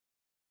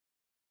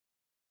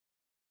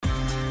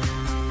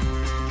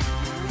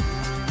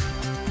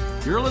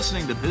You're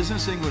listening to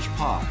Business English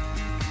Pod,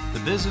 the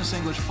business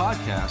English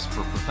podcast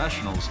for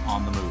professionals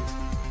on the move.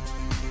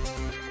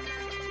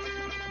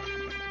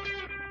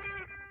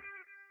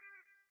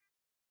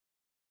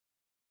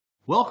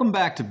 Welcome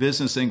back to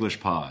Business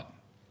English Pod.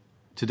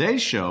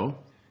 Today's show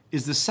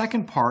is the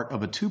second part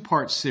of a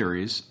two-part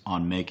series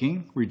on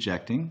making,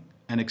 rejecting,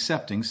 and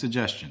accepting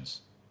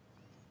suggestions.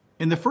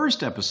 In the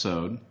first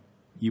episode,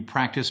 you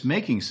practice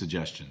making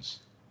suggestions.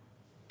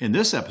 In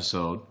this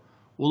episode,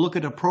 we'll look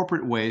at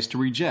appropriate ways to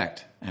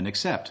reject and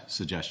accept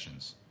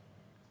suggestions.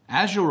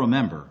 As you'll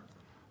remember,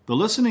 the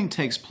listening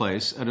takes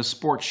place at a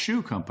sports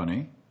shoe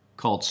company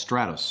called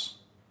Stratus.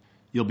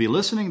 You'll be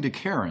listening to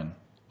Karen,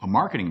 a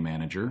marketing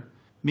manager,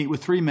 meet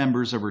with three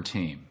members of her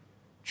team,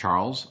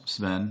 Charles,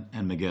 Sven,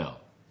 and Miguel.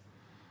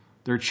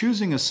 They're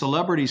choosing a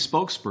celebrity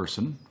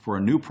spokesperson for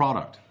a new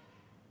product.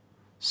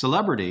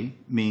 Celebrity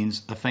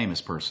means a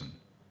famous person.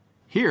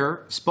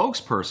 Here,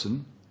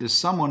 spokesperson is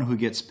someone who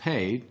gets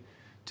paid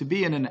to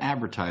be in an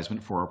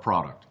advertisement for a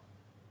product.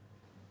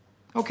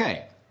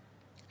 Okay,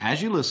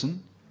 as you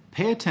listen,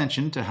 pay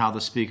attention to how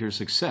the speakers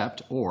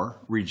accept or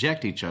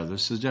reject each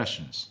other's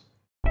suggestions.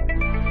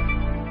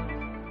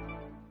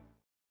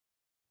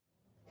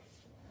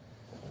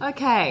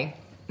 Okay,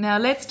 now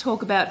let's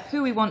talk about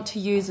who we want to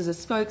use as a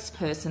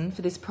spokesperson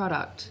for this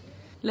product.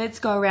 Let's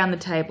go around the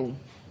table.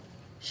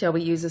 Shall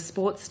we use a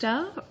sports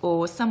star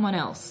or someone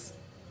else?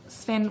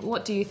 Sven,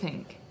 what do you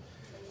think?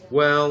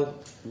 Well,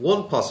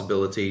 one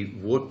possibility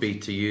would be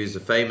to use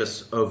a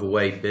famous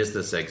overweight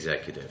business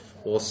executive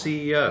or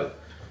CEO,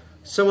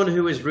 someone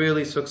who is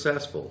really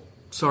successful.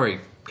 Sorry,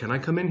 can I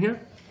come in here?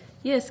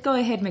 Yes, go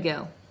ahead,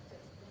 Miguel.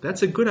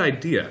 That's a good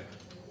idea,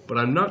 but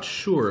I'm not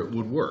sure it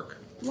would work.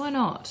 Why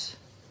not?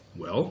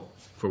 Well,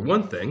 for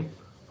one thing,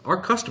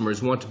 our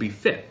customers want to be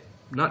fit,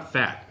 not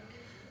fat.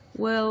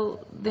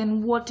 Well,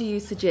 then what do you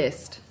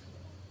suggest?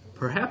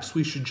 Perhaps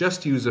we should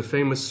just use a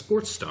famous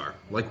sports star,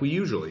 like we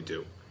usually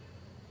do.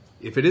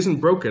 If it isn't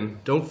broken,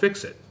 don't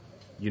fix it.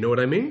 You know what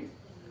I mean?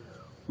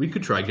 We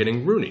could try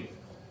getting Rooney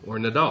or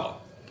Nadal.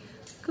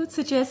 Good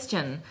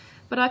suggestion,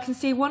 but I can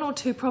see one or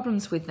two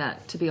problems with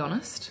that, to be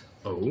honest.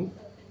 Oh?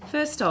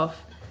 First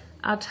off,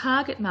 our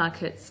target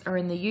markets are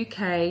in the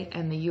UK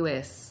and the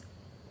US.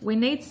 We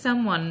need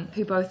someone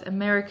who both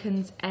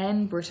Americans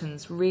and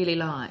Britons really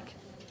like.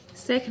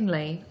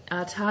 Secondly,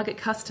 our target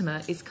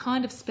customer is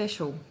kind of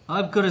special.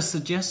 I've got a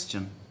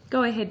suggestion.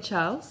 Go ahead,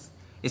 Charles.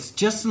 It's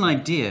just an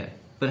idea,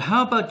 but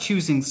how about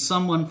choosing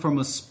someone from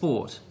a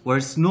sport where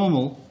it's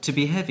normal to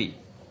be heavy?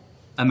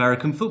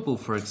 American football,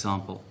 for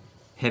example.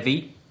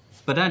 Heavy,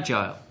 but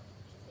agile.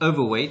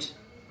 Overweight,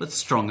 but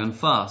strong and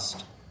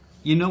fast.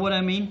 You know what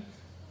I mean?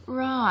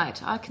 Right,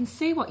 I can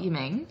see what you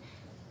mean.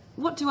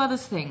 What do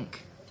others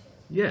think?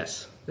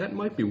 Yes, that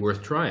might be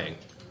worth trying.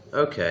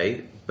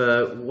 Okay,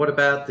 but what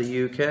about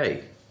the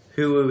UK?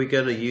 Who are we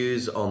going to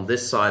use on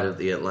this side of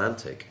the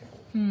Atlantic?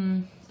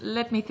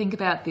 Let me think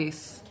about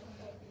this.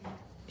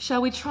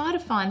 Shall we try to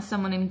find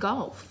someone in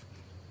golf?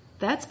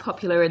 That's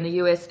popular in the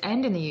US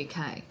and in the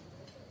UK.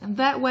 And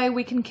that way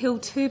we can kill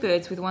two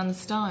birds with one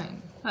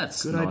stone.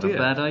 That's Good not idea. a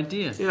bad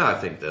idea. Yeah, I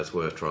think that's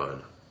worth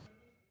trying.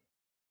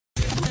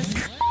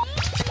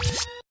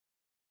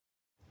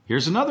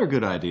 Here's another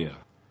good idea.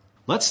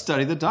 Let's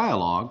study the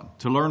dialogue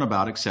to learn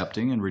about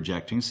accepting and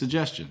rejecting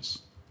suggestions.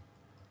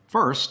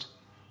 First,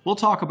 we'll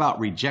talk about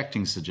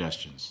rejecting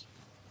suggestions.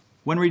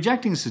 When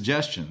rejecting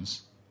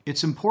suggestions,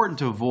 it's important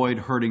to avoid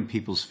hurting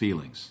people's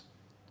feelings.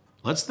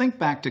 Let's think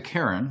back to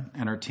Karen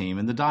and her team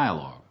in the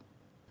dialogue.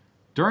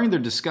 During their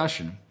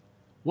discussion,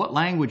 what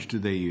language do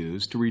they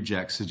use to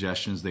reject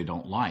suggestions they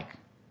don't like?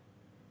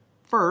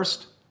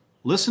 First,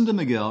 listen to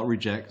Miguel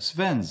reject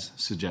Sven's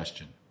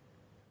suggestion.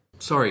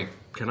 Sorry,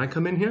 can I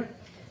come in here?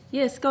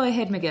 Yes, go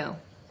ahead, Miguel.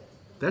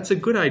 That's a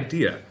good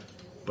idea,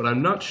 but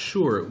I'm not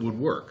sure it would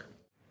work.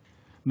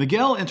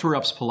 Miguel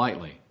interrupts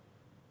politely.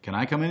 Can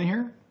I come in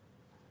here?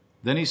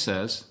 Then he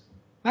says,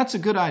 that's a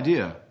good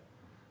idea,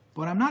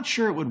 but I'm not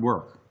sure it would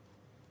work.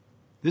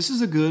 This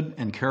is a good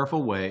and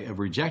careful way of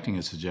rejecting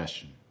a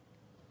suggestion.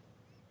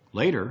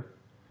 Later,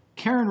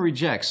 Karen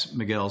rejects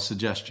Miguel's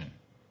suggestion.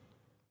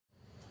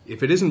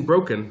 If it isn't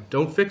broken,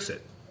 don't fix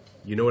it.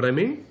 You know what I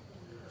mean?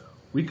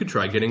 We could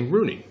try getting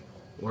Rooney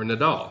or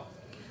Nadal.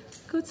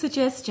 Good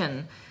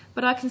suggestion,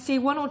 but I can see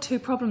one or two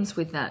problems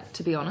with that,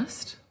 to be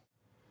honest.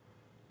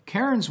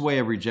 Karen's way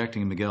of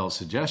rejecting Miguel's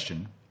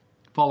suggestion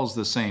follows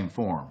the same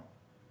form.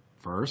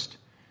 First,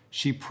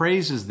 she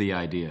praises the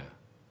idea.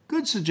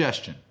 Good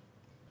suggestion.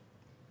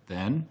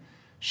 Then,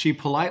 she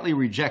politely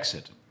rejects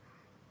it.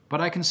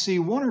 But I can see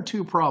one or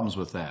two problems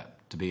with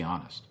that, to be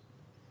honest.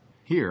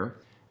 Here,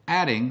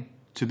 adding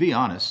 "to be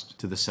honest"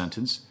 to the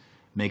sentence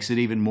makes it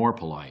even more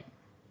polite.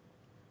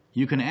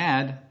 You can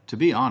add "to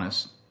be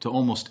honest" to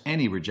almost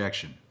any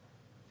rejection.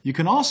 You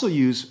can also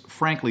use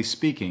 "frankly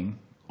speaking"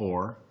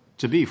 or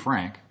 "to be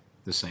frank"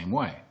 the same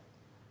way.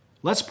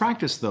 Let's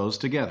practice those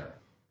together.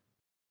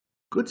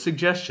 Good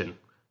suggestion,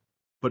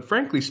 but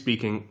frankly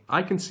speaking,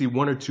 I can see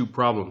one or two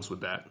problems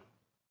with that.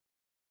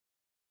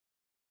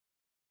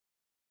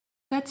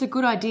 That's a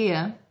good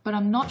idea, but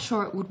I'm not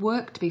sure it would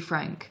work, to be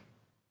frank.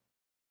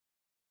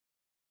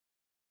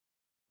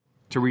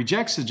 To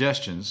reject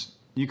suggestions,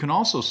 you can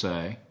also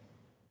say,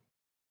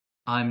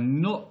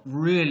 I'm not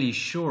really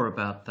sure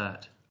about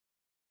that.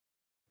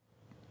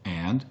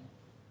 and.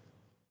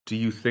 Do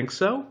you think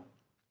so?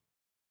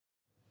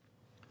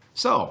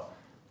 So,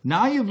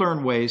 now you've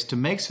learned ways to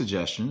make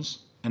suggestions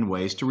and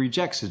ways to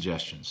reject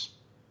suggestions.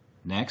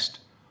 Next,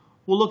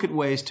 we'll look at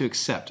ways to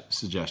accept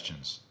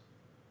suggestions.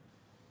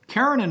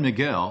 Karen and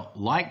Miguel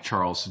like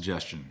Charles'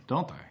 suggestion,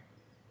 don't they?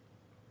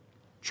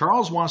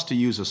 Charles wants to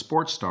use a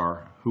sports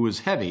star who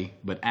is heavy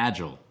but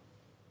agile.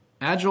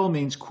 Agile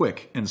means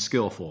quick and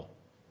skillful.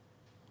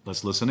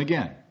 Let's listen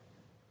again.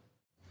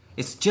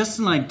 It's just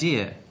an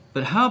idea,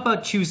 but how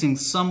about choosing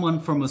someone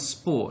from a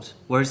sport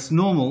where it's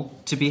normal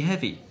to be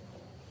heavy?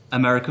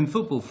 American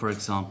football, for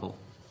example.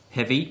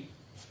 Heavy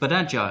but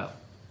agile.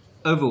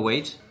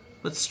 Overweight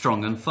but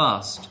strong and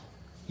fast.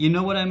 You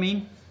know what I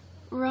mean?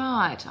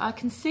 Right, I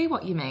can see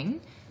what you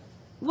mean.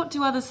 What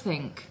do others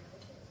think?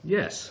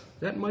 Yes,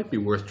 that might be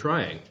worth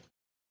trying.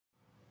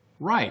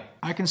 Right,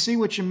 I can see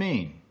what you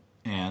mean.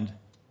 And,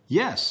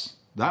 yes,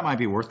 that might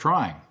be worth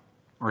trying,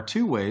 are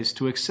two ways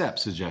to accept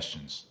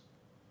suggestions.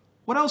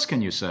 What else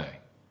can you say?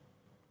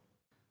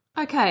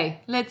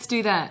 Okay, let's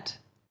do that.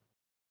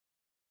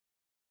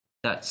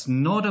 That's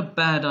not a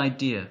bad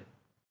idea.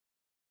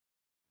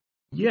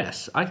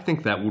 Yes, I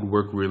think that would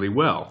work really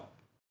well.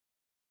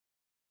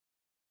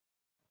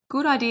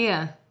 Good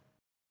idea.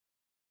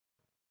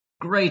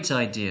 Great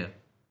idea.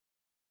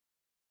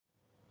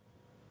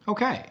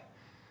 Okay,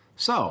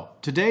 so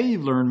today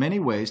you've learned many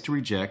ways to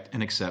reject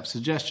and accept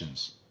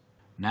suggestions.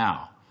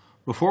 Now,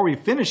 before we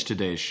finish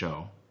today's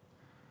show,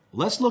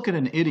 let's look at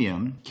an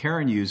idiom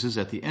Karen uses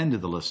at the end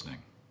of the listening.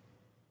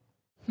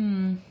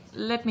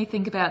 Let me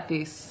think about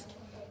this.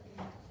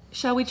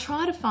 Shall we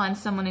try to find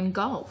someone in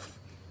golf?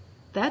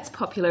 That's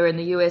popular in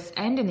the US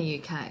and in the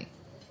UK.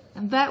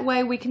 And that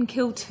way we can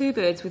kill two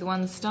birds with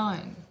one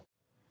stone.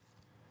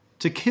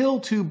 To kill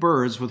two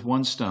birds with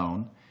one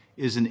stone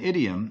is an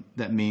idiom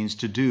that means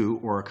to do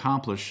or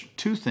accomplish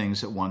two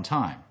things at one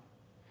time.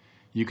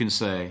 You can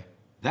say,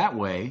 that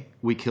way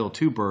we kill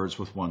two birds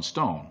with one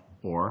stone,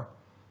 or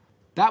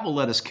that will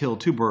let us kill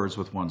two birds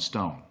with one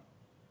stone.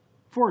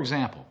 For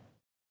example,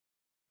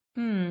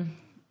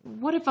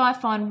 What if I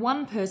find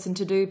one person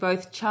to do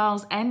both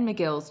Charles and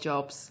Miguel's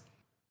jobs?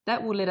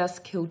 That will let us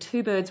kill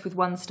two birds with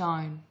one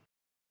stone.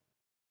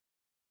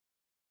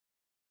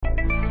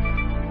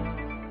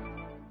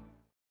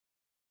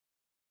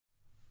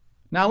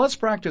 now let's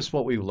practice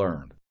what we've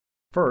learned.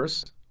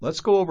 First, let's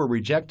go over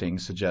rejecting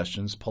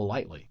suggestions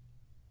politely.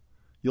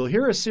 You'll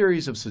hear a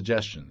series of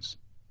suggestions,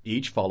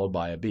 each followed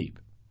by a beep.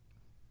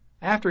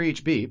 After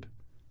each beep,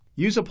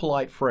 use a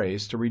polite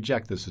phrase to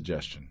reject the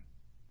suggestion.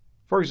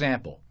 For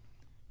example,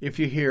 if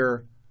you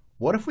hear,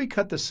 "What if we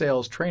cut the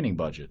sales training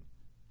budget?"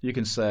 you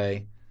can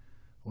say,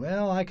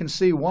 "Well, I can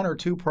see one or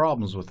two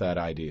problems with that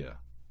idea."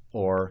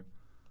 Or,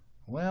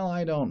 "Well,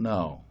 I don't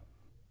know."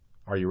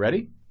 Are you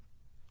ready?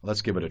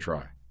 Let's give it a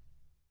try.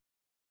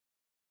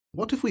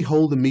 What if we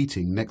hold a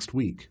meeting next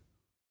week?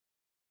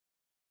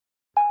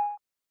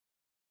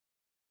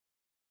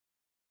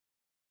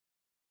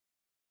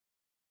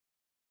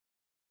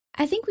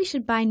 I think we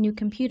should buy new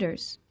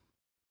computers.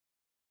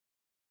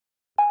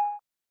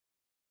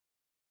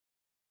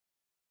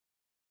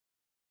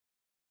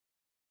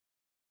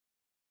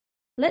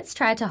 Let's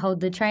try to hold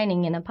the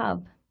training in a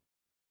pub.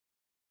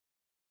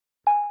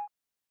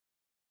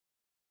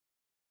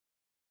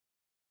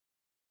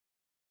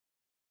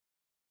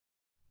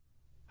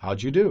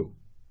 How'd you do?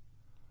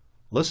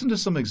 Listen to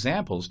some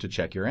examples to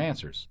check your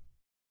answers.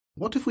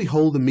 What if we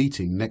hold a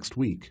meeting next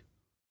week?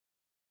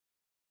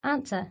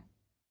 Answer: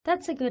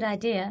 That's a good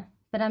idea,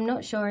 but I'm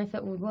not sure if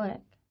it would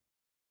work.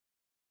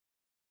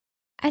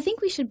 I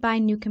think we should buy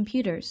new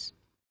computers.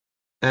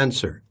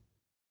 Answer: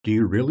 Do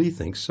you really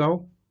think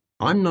so?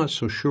 I'm not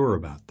so sure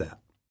about that.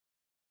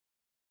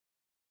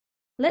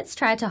 Let's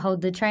try to hold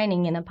the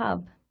training in a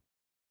pub.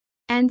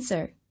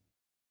 Answer: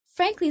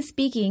 Frankly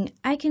speaking,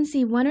 I can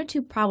see one or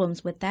two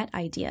problems with that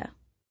idea.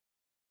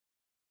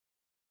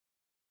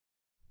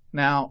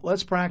 Now,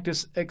 let's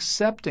practice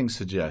accepting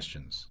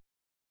suggestions.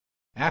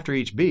 After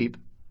each beep,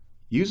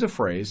 use a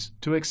phrase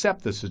to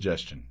accept the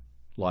suggestion,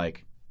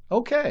 like,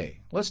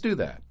 "Okay, let's do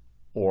that,"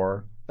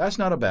 or "That's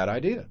not a bad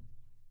idea."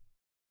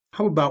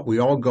 How about we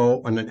all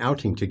go on an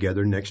outing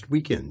together next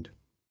weekend?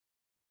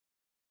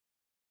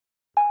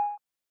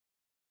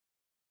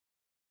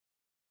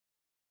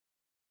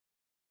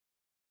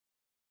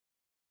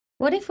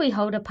 What if we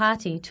hold a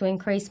party to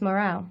increase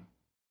morale?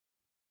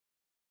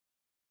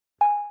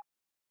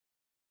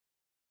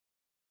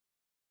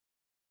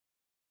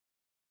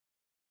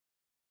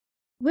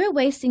 We're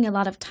wasting a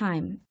lot of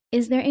time.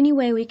 Is there any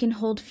way we can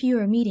hold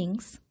fewer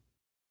meetings?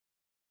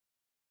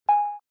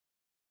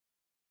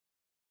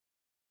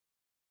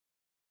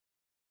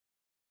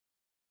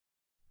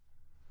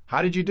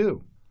 How did you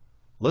do?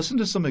 Listen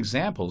to some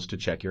examples to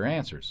check your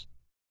answers.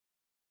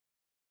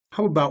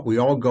 How about we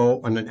all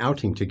go on an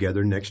outing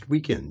together next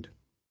weekend?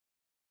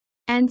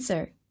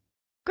 Answer.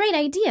 Great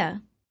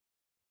idea.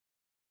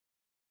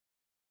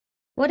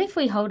 What if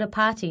we hold a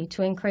party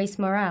to increase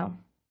morale?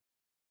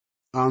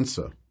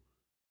 Answer.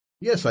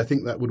 Yes, I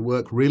think that would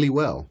work really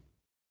well.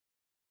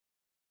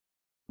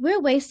 We're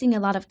wasting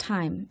a lot of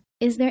time.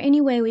 Is there any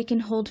way we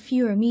can hold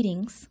fewer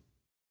meetings?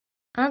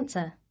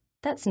 Answer.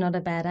 That's not a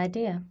bad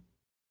idea.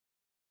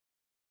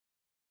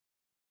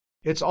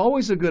 It's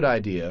always a good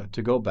idea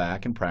to go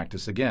back and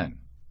practice again.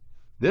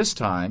 This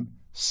time,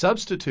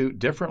 substitute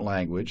different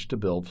language to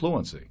build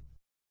fluency.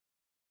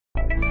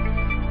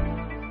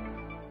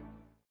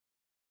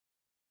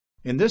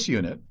 In this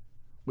unit,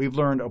 we've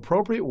learned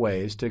appropriate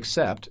ways to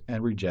accept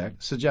and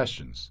reject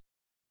suggestions.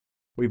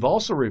 We've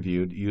also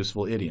reviewed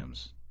useful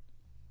idioms.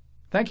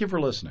 Thank you for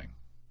listening.